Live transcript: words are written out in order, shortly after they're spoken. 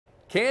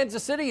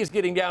Kansas City is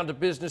getting down to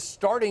business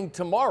starting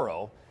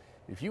tomorrow.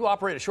 If you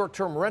operate a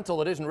short-term rental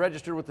that isn't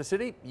registered with the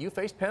city, you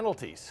face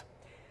penalties.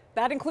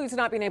 That includes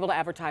not being able to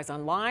advertise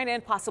online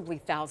and possibly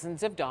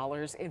thousands of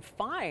dollars in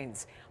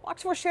fines.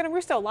 Fox 4's Shannon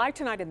Russo live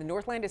tonight in the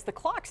Northland as the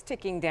clock's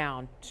ticking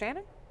down.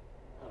 Shannon?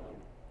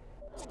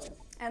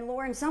 And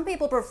Lauren, some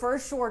people prefer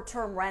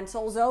short-term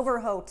rentals over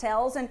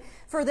hotels, and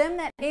for them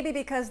that may be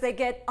because they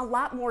get a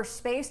lot more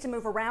space to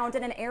move around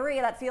in an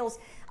area that feels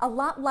a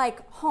lot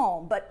like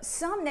home. But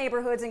some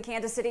neighborhoods in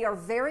Kansas City are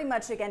very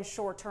much against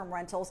short-term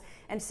rentals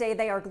and say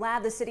they are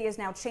glad the city is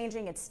now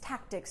changing its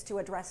tactics to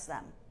address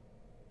them.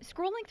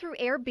 Scrolling through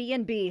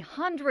Airbnb,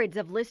 hundreds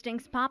of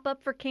listings pop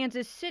up for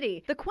Kansas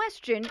City. The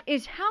question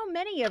is how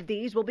many of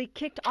these will be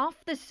kicked off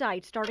the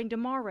site starting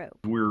tomorrow?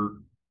 We're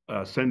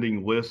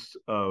sending lists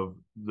of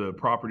the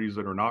properties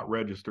that are not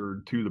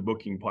registered to the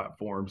booking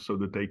platform so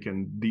that they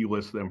can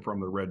delist them from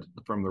their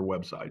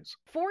websites.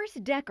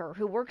 Forrest Decker,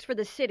 who works for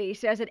the city,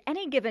 says at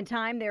any given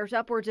time there's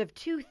upwards of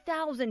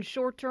 2,000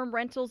 short-term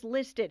rentals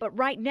listed, but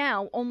right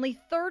now only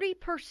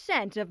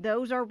 30% of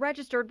those are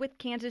registered with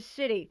Kansas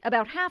City.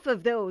 About half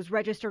of those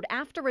registered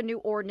after a new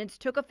ordinance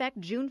took effect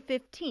June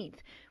 15th,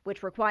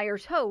 which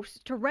requires hosts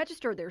to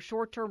register their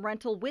short-term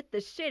rental with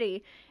the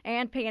city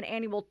and pay an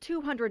annual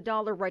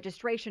 $200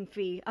 registration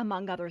fee,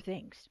 among other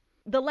things.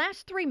 The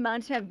last 3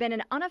 months have been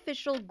an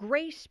unofficial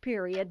grace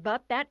period,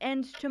 but that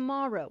ends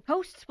tomorrow.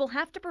 Hosts will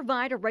have to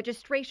provide a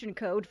registration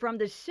code from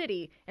the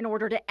city in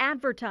order to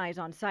advertise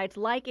on sites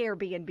like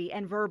Airbnb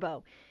and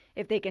Vrbo.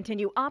 If they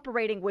continue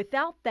operating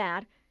without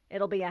that,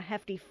 it'll be a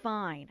hefty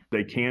fine.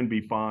 They can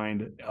be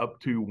fined up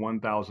to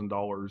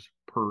 $1,000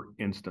 per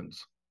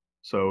instance.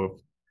 So,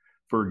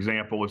 for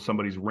example, if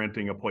somebody's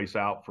renting a place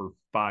out for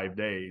 5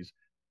 days,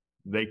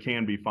 they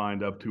can be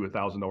fined up to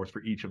 $1,000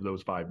 for each of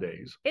those 5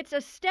 days. It's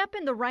a step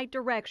in the right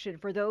direction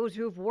for those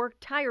who've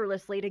worked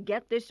tirelessly to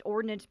get this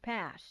ordinance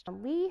passed.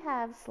 We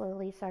have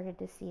slowly started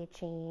to see a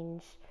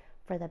change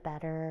for the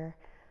better,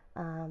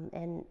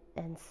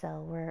 and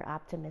so we're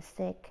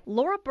optimistic.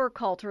 Laura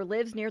Burkhalter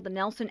lives near the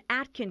Nelson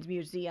Atkins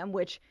Museum,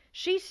 which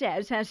she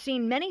says has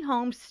seen many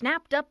homes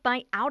snapped up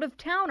by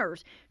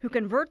out-of-towners who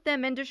convert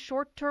them into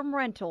short-term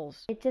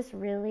rentals. It just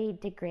really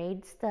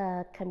degrades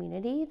the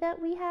community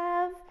that we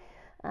have.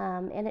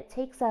 And it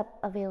takes up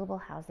available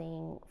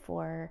housing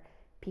for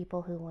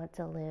people who want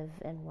to live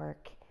and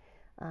work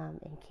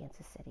in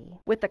Kansas City.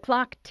 With the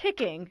clock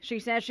ticking, she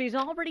says she's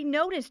already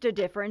noticed a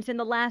difference in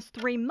the last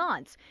 3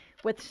 months,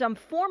 with some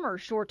former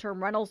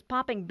short-term rentals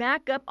popping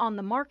back up on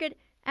the market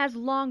as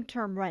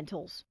long-term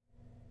rentals.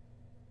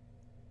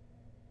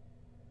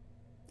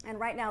 And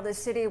right now, the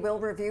city will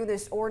review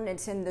this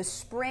ordinance in the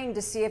spring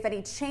to see if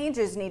any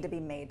changes need to be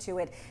made to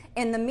it.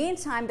 In the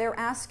meantime, they're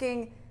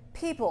asking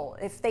people,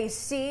 if they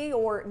see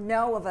or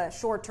know of a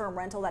short-term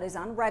rental that is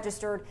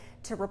unregistered,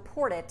 to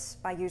report it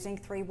by using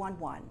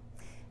 311.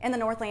 In the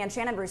Northland,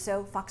 Shannon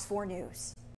Russo, Fox 4 News.